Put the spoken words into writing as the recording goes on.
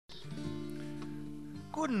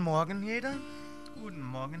Guten Morgen, jeder. Guten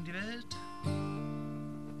Morgen, die Welt.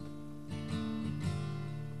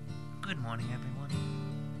 Good morning, everyone.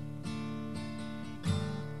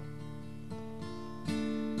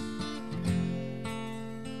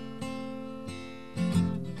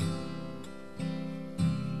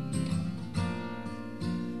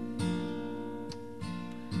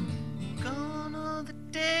 Gone are the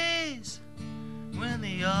days when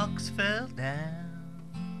the ox fell down.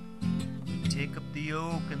 Take up the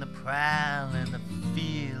oak and the prowl and the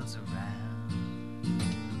fields around.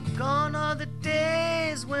 Gone are the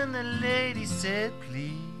days when the lady said,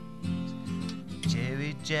 please,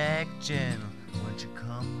 Jerry Jack Gentle, won't you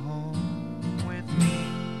come home with me?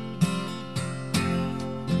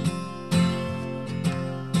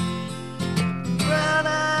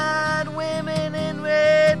 Brown-eyed women in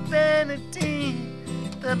red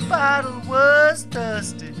Benedine, the bottle was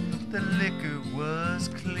dusted, the liquor was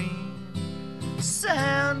clean.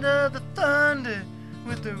 Sound of the thunder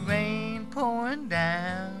with the rain pouring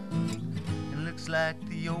down. It looks like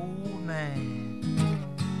the old man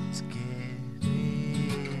is getting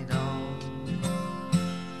it on.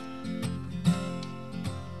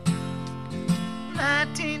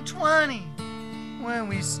 1920, when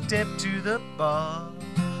we stepped to the bar,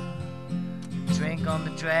 drank on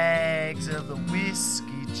the dregs of the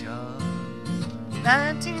whiskey jar.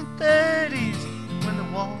 1930s, when the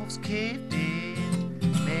walls caved in,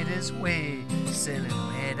 made his way selling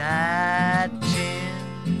red-eyed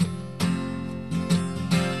gin.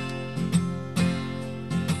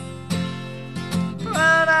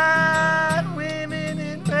 Brown-eyed women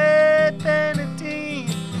in red Benedine,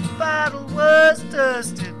 the bottle was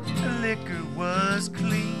dusted, the liquor was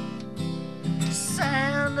clean. The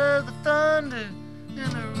sound of the thunder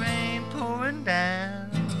and the rain pouring down.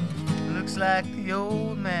 Looks like the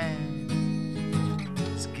old man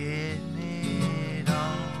is getting it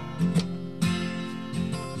on.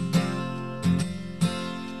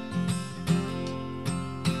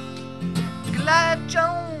 Goliath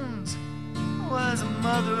Jones was a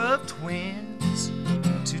mother of twins,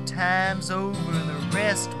 2 times over and the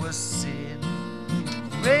rest was sin.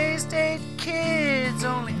 Raised 8 kids,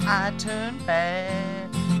 only I turned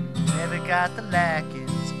bad. Never got the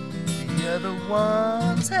likings the other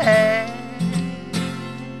ones had.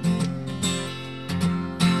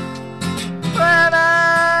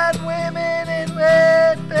 Brown-eyed women in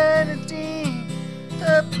red Benedine,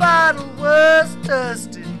 the bottle was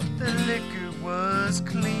dusted, the liquor was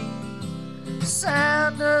clean. The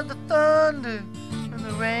sound of the thunder and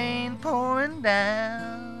the rain pouring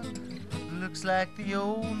down. Looks like the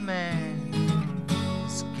old man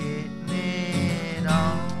is getting it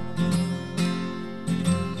on.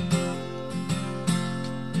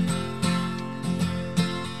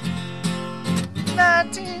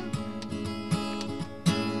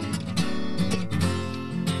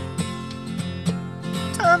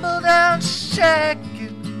 Tumble down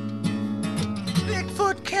shacking,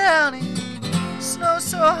 Bigfoot County, snow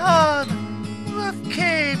so hard the roof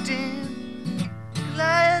caved in.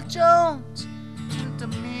 Goliath Jones went to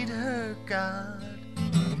meet her God,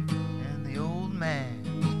 and the old man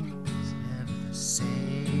is never the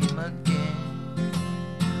same again.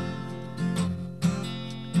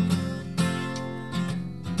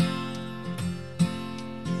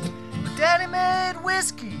 Daddy made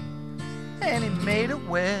whiskey and he made it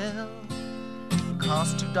well.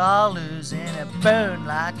 Cost $2 and it burned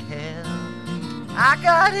like hell. I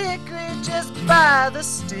got hickory just by the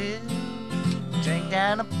still, drank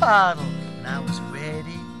down a bottle and I was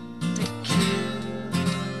ready to kill.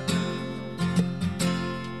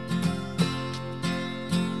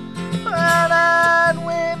 Brown-eyed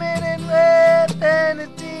women in red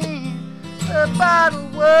Benedine, the bottle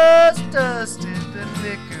was dusted, the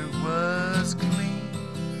liquor was clean.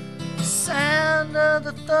 The sound of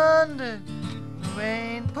the thunder, the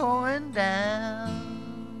rain pouring down.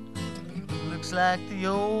 Looks like the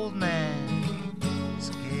old man is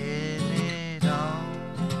getting it on.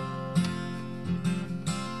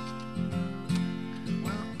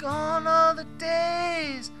 Well, gone are the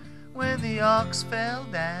days when the ox fell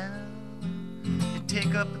down. You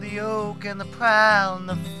take up the oak and the prowl and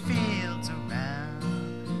the fields around.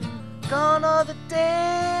 Gone are the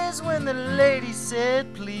days when the lady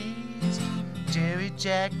said, please, Jerry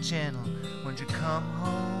Jack Gentle, won't you come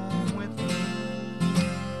home with me?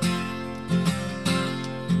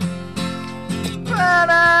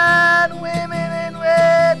 Brown-eyed women in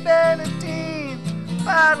red Benedine,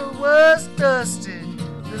 bottle was dusted,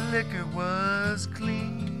 the liquor was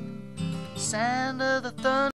clean. Sound of the thunder